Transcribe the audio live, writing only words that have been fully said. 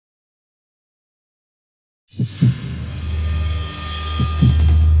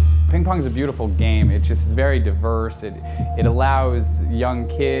Ping pong is a beautiful game. It just is very diverse. It allows young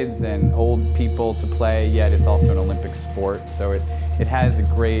kids and old people to play, yet it's also an Olympic sport. So it has a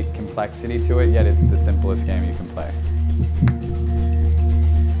great complexity to it, yet it's the simplest game you can play.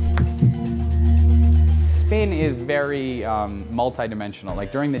 SPiN is very multi-dimensional.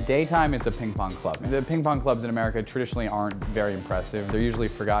 Like during the daytime, it's a ping pong club. The ping pong clubs in America traditionally aren't very impressive. They're usually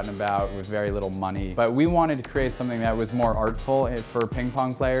forgotten about with very little money. But we wanted to create something that was more artful for ping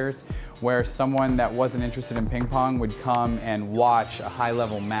pong players, where someone that wasn't interested in ping pong would come and watch a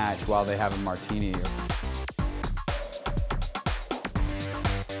high-level match while they have a martini.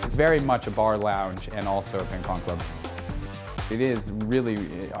 It's very much a bar lounge and also a ping pong club. It is really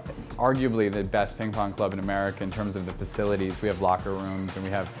arguably the best ping pong club in America in terms of the facilities. We have locker rooms and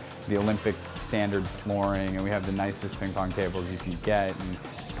we have the Olympic standard flooring and we have the nicest ping pong tables you can get and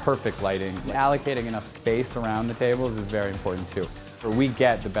perfect lighting. Allocating enough space around the tables is very important too. We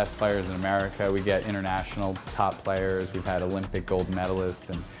get the best players in America. We get international top players. We've had Olympic gold medalists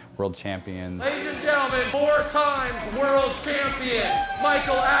and world champions. Ladies and gentlemen, 4 times world champion,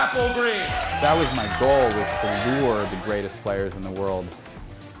 Michael Applegreen. That was my goal, was to lure the greatest players in the world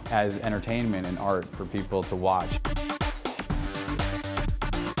as entertainment and art for people to watch.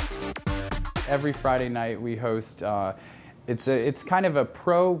 Every Friday night we host, it's kind of a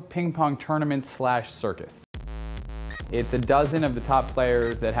pro ping pong tournament / circus. It's a dozen of the top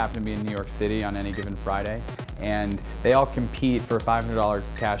players that happen to be in New York City on any given Friday, and they all compete for a $500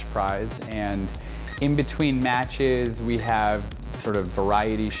 cash prize. And in between matches, we have sort of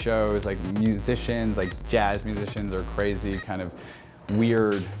variety shows, like musicians, like jazz musicians or crazy kind of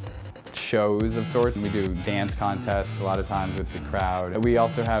weird shows of sorts. We do dance contests a lot of times with the crowd. We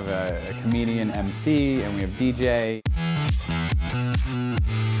also have a comedian MC, and we have DJ.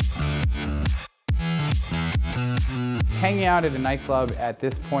 Hanging out at a nightclub at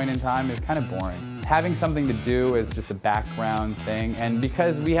this point in time is kind of boring. Having something to do is just a background thing, and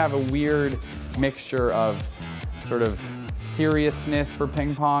because we have a weird mixture of sort of seriousness for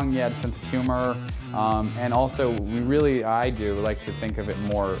ping pong, yet a sense of humor, and also I do like to think of it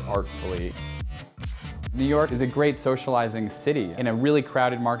more artfully. New York is a great socializing city. In a really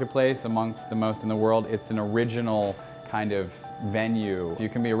crowded marketplace amongst the most in the world, it's an original kind of venue. If you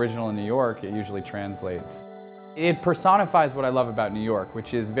can be original in New York, it usually translates. It personifies what I love about New York,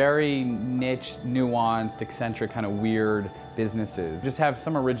 which is very niche, nuanced, eccentric, kind of weird businesses. Just have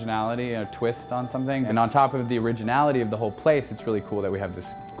some originality and a twist on something. And on top of the originality of the whole place, it's really cool that we have this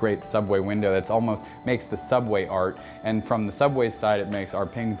great subway window that's almost makes the subway art. And from the subway side, it makes our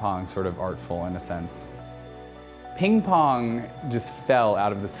ping pong sort of artful in a sense. Ping pong just fell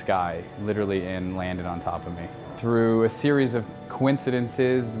out of the sky, literally, and landed on top of me. Through a series of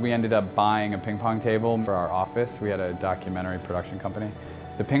coincidences, we ended up buying a ping pong table for our office. We had a documentary production company.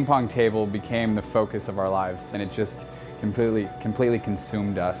 The ping pong table became the focus of our lives, and it just completely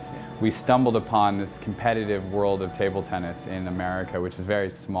consumed us. We stumbled upon this competitive world of table tennis in America, which is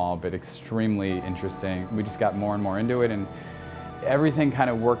very small but extremely interesting. We just got more and more into it, and everything kind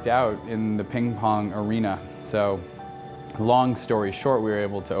of worked out in the ping pong arena. So, long story short, we were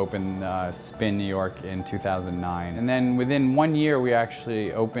able to open SPiN New York in 2009. And then within 1 year, we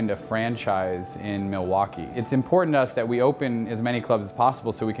actually opened a franchise in Milwaukee. It's important to us that we open as many clubs as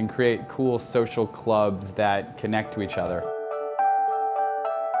possible so we can create cool social clubs that connect to each other.